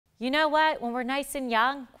you know what? When we're nice and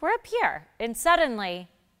young, we're up here, and suddenly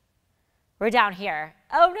we're down here.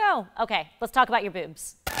 Oh no. Okay, let's talk about your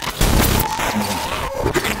boobs.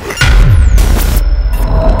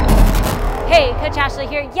 Hey, Coach Ashley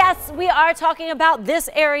here. Yes, we are talking about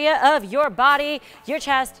this area of your body, your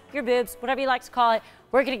chest, your boobs, whatever you like to call it.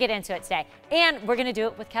 We're gonna get into it today, and we're gonna do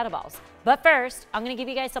it with kettlebells. But first, I'm gonna give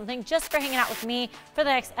you guys something just for hanging out with me for the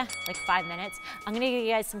next like 5 minutes. I'm gonna give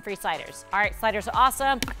you guys some free sliders. All right, sliders are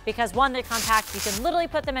awesome because one, they're compact. You can literally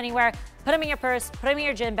put them anywhere, put them in your purse, put them in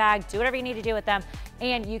your gym bag, do whatever you need to do with them,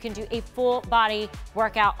 and you can do a full body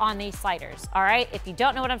workout on these sliders. All right, if you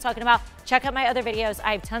don't know what I'm talking about, check out my other videos.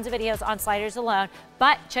 I have tons of videos on sliders alone,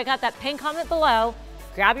 but check out that pinned comment below.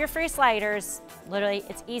 Grab your free sliders. Literally,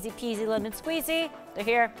 it's easy peasy lemon squeezy. They're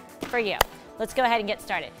here for you. Let's go ahead and get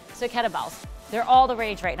started. So kettlebells, they're all the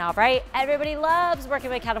rage right now, right? Everybody loves working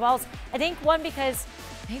with kettlebells. I think one, because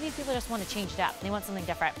maybe people just want to change it up. They want something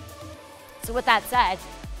different. So with that said,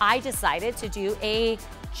 I decided to do a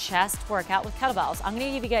chest workout with kettlebells. I'm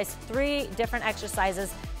gonna give you guys 3 different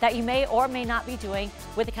exercises that you may or may not be doing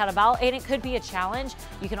with a kettlebell, and it could be a challenge.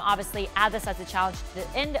 You can obviously add this as a challenge to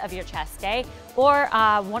the end of your chest day, or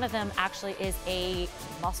one of them actually is a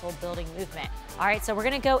muscle building movement. All right, so we're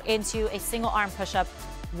gonna go into a single arm push-up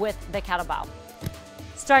with the kettlebell.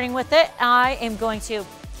 Starting with it, I am going to,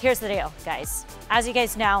 here's the deal, guys. As you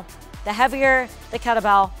guys know, the heavier the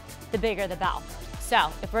kettlebell, the bigger the bell. So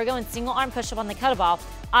if we're going single arm push-up on the kettlebell,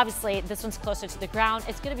 obviously this one's closer to the ground.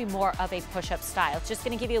 It's gonna be more of a push-up style. It's just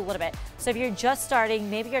gonna give you a little bit. So if you're just starting,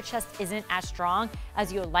 maybe your chest isn't as strong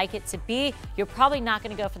as you would like it to be, you're probably not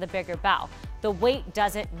gonna go for the bigger bell. The weight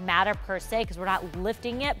doesn't matter per se because we're not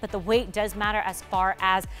lifting it, but the weight does matter as far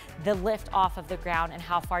as the lift off of the ground and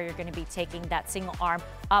how far you're gonna be taking that single arm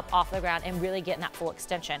up off the ground and really getting that full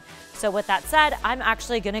extension. So with that said, I'm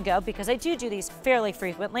actually gonna go, because I do these fairly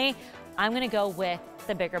frequently, I'm gonna go with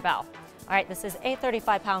the bigger bell. All right, this is a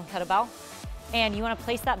 35-pound kettlebell, and you wanna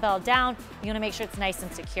place that bell down. You wanna make sure it's nice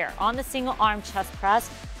and secure. On the single arm chest press,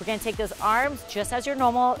 we're gonna take those arms just as your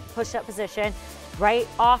normal push-up position, right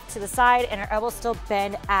off to the side, and our elbows still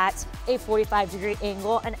bend at a 45-degree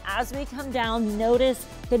angle. And as we come down, notice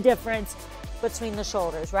the difference between the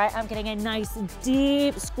shoulders, right? I'm getting a nice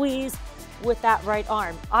deep squeeze with that right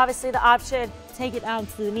arm. Obviously the option, take it down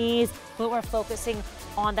to the knees, but we're focusing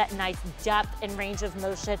on that nice depth and range of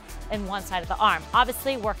motion in one side of the arm.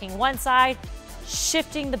 Obviously working one side,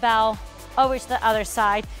 shifting the bell over to the other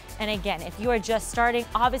side. And again, if you are just starting,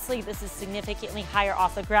 obviously this is significantly higher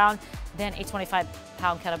off the ground than a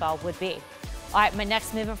 25-pound kettlebell would be. All right, my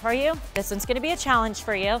next movement for you, this one's gonna be a challenge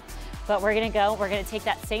for you, but we're gonna take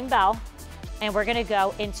that same bell and we're gonna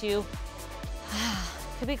go into,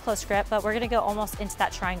 could be close grip, but we're gonna go almost into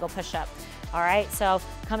that triangle push-up. All right, so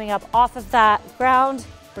coming up off of that ground,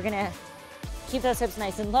 we're gonna keep those hips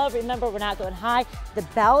nice and low. Remember, we're not going high. The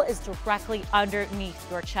bell is directly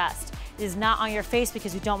underneath your chest. It is not on your face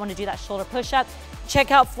because you don't want to do that shoulder push-up.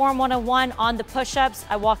 Check out Form 101 on the push-ups.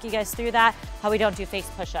 I walk you guys through that, how we don't do face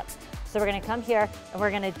push-ups. So we're gonna come here and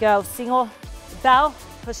we're gonna go single bell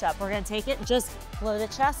push-up. We're gonna take it just below the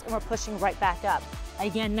chest and we're pushing right back up.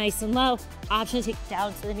 Again, nice and low. Option to take it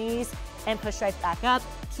down to the knees and push right back up,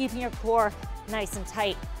 keeping your core nice and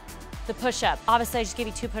tight. The push-up, obviously I just gave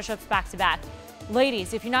you 2 push-ups back to back.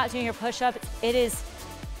 Ladies, if you're not doing your push-up, it is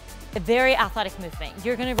a very athletic movement.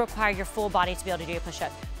 You're gonna require your full body to be able to do your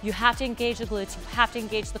push-up. You have to engage the glutes, you have to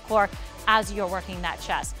engage the core as you're working that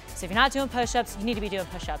chest. So if you're not doing push-ups, you need to be doing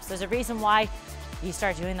push-ups. There's a reason why you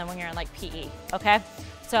start doing them when you're in like PE, okay?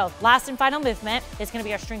 So last and final movement is gonna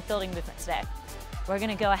be our strength building movement today. We're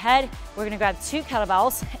gonna go ahead, we're gonna grab 2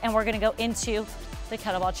 kettlebells and we're gonna go into the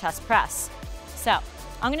kettlebell chest press. So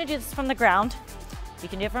I'm gonna do this from the ground. You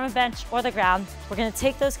can do it from a bench or the ground. We're gonna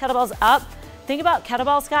take those kettlebells up. Thing about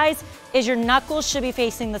kettlebells, guys, is your knuckles should be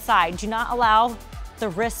facing the side. Do not allow the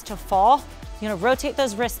wrist to fall. You're gonna rotate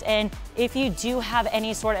those wrists in. If you do have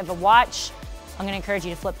any sort of a watch, I'm gonna encourage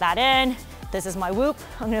you to flip that in. This is my Whoop.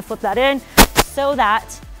 I'm gonna flip that in so that,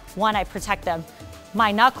 one, I protect them.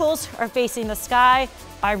 My knuckles are facing the sky.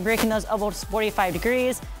 I'm breaking those elbows 45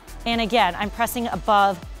 degrees. And again, I'm pressing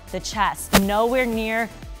above the chest, nowhere near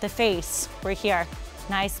the face. We're here.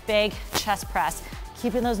 Nice big chest press.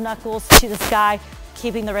 Keeping those knuckles to the sky,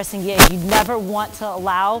 keeping the wrist engaged. You never want to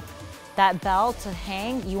allow that bell to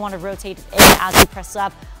hang. You want to rotate it in as you press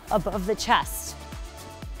up above the chest.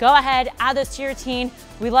 Go ahead, add this to your routine.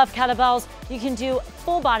 We love kettlebells. You can do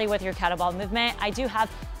full body with your kettlebell movement. I do have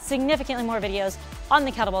significantly more videos on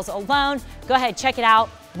the kettlebells alone. Go ahead, check it out.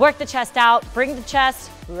 Work the chest out, bring the chest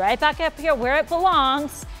right back up here where it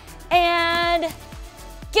belongs, and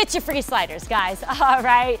get your free sliders, guys. All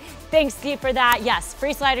right, thanks Steve for that. Yes,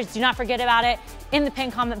 free sliders, do not forget about it in the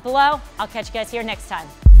pinned comment below. I'll catch you guys here next time.